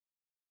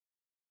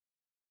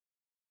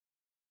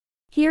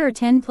Here are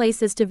 10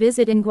 places to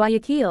visit in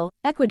Guayaquil,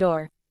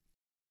 Ecuador.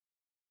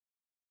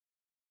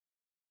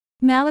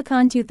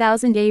 Malecon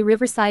 2000A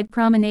Riverside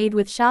Promenade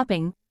with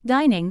shopping,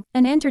 dining,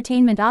 and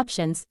entertainment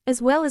options, as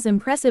well as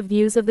impressive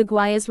views of the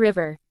Guayas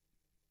River.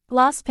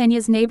 Las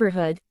Peñas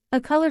neighborhood,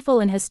 a colorful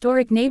and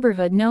historic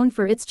neighborhood known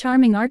for its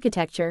charming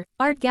architecture,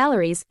 art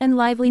galleries, and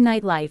lively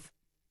nightlife.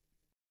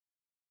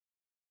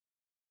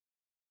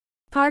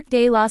 Parque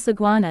de las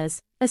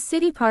Iguanas, a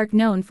city park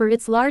known for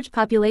its large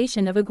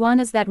population of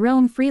iguanas that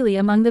roam freely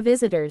among the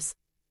visitors.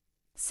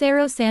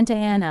 Cerro Santa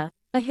Ana,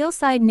 a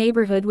hillside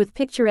neighborhood with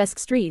picturesque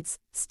streets,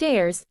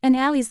 stairs, and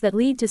alleys that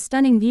lead to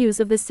stunning views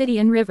of the city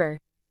and river.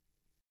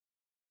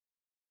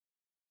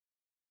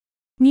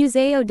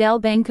 Museo del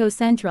Banco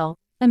Central,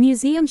 a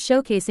museum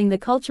showcasing the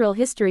cultural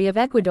history of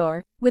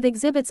Ecuador, with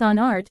exhibits on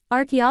art,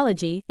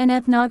 archaeology, and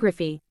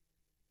ethnography.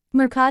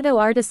 Mercado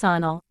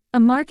Artesanal, a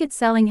market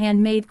selling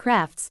handmade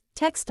crafts,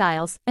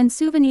 textiles, and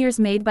souvenirs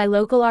made by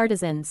local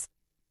artisans.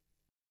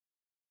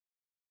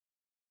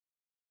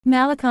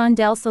 Malecon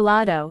del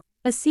Salado,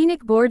 a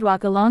scenic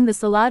boardwalk along the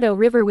Salado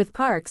River with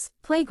parks,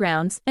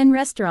 playgrounds, and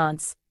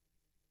restaurants.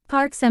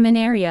 Parque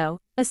Seminario,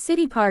 a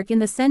city park in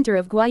the center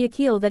of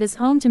Guayaquil that is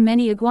home to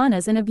many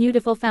iguanas and a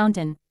beautiful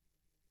fountain.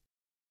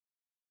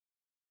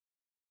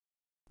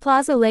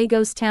 Plaza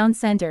Lagos Town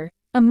Center,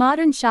 a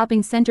modern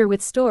shopping center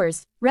with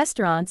stores,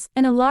 restaurants,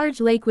 and a large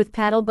lake with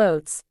paddle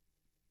boats.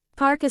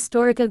 Parque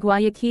Histórica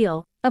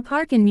Guayaquil, a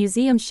park and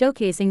museum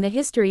showcasing the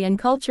history and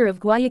culture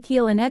of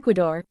Guayaquil and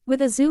Ecuador, with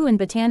a zoo and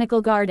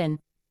botanical garden.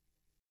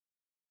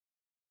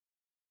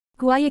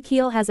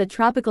 Guayaquil has a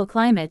tropical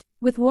climate,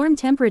 with warm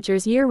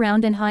temperatures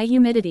year-round and high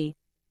humidity.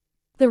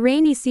 The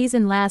rainy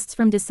season lasts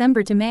from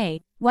December to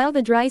May, while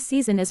the dry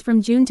season is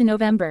from June to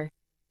November.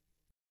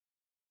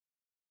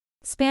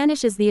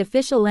 Spanish is the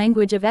official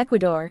language of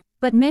Ecuador,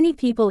 but many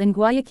people in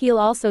Guayaquil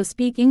also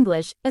speak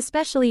English,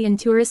 especially in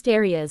tourist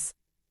areas.